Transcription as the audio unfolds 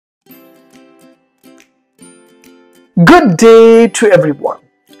Good day to everyone.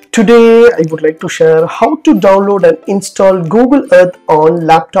 Today I would like to share how to download and install Google Earth on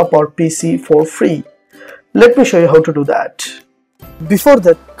laptop or PC for free. Let me show you how to do that. Before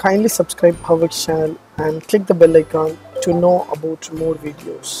that, kindly subscribe HowXT channel and click the bell icon to know about more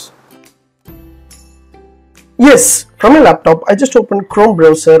videos. Yes, from a laptop I just opened Chrome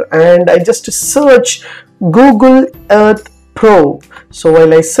browser and I just search Google Earth Pro. So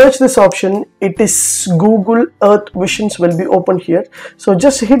while I search this option, it is Google Earth Visions will be open here. So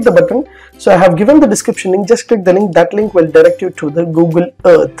just hit the button. So I have given the description link, just click the link. That link will direct you to the Google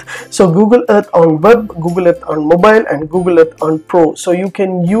Earth. So Google Earth on web, Google Earth on mobile, and Google Earth on Pro. So you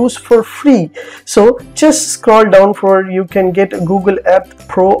can use for free. So just scroll down for you can get Google Earth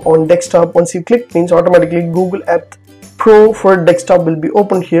Pro on desktop. Once you click means automatically Google Earth Pro for desktop will be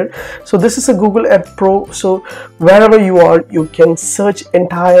open here. So this is a Google Earth Pro. So wherever you are, you can search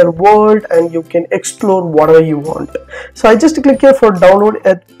entire world and you can explore whatever you want. So I just click here for download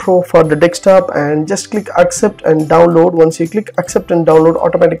Earth Pro for the desktop and just click accept and download. Once you click accept and download,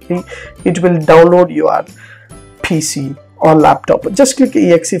 automatically it will download your PC or laptop. Just click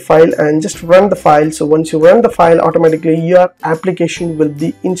exe file and just run the file. So once you run the file, automatically your application will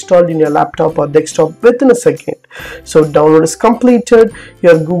be installed in your laptop or desktop within a second. So download is completed,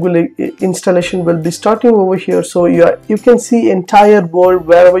 your Google installation will be starting over here. So you can see entire world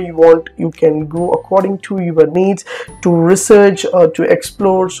wherever you want. You can go according to your needs to research or to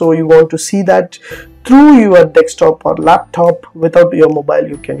explore. So you want to see that through your desktop or laptop without your mobile,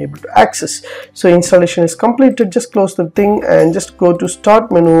 you can able to access. So installation is completed. Just close the thing and just go to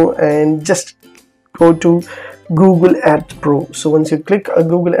start menu and just go to Google Earth Pro. So once you click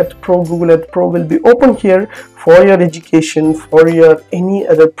Google Earth Pro will be open here for your education, for your any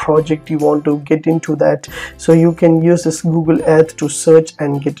other project you want to get into that. So you can use this Google Earth to search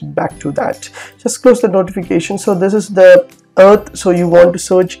and get it back to that. Just close the notification. So this is the Earth. So you want to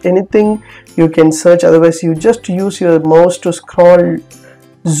search anything, you can search. Otherwise you just use your mouse to scroll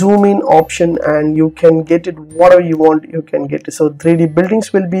zoom in option and you can get it whatever you want, you can get it. So 3D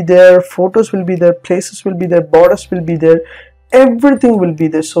buildings will be there, photos will be there, places will be there, borders will be there, everything will be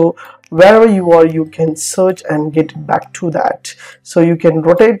there. So wherever you are, you can search and get it back to that. So you can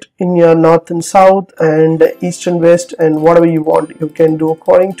rotate in your north and south and east and west, and whatever you want you can do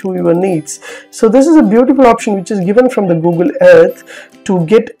according to your needs. So this is a beautiful option which is given from the Google Earth to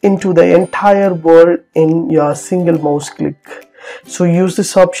get into the entire world in your single mouse click. So use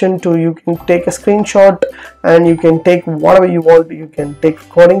this option to you can take a screenshot and you can take whatever you want, you can take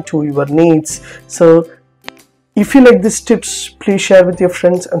according to your needs. So if you like these tips, please share with your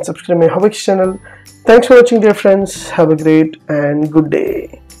friends and subscribe my HowXT channel. Thanks for watching, dear friends. Have a great and good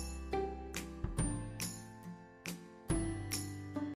day.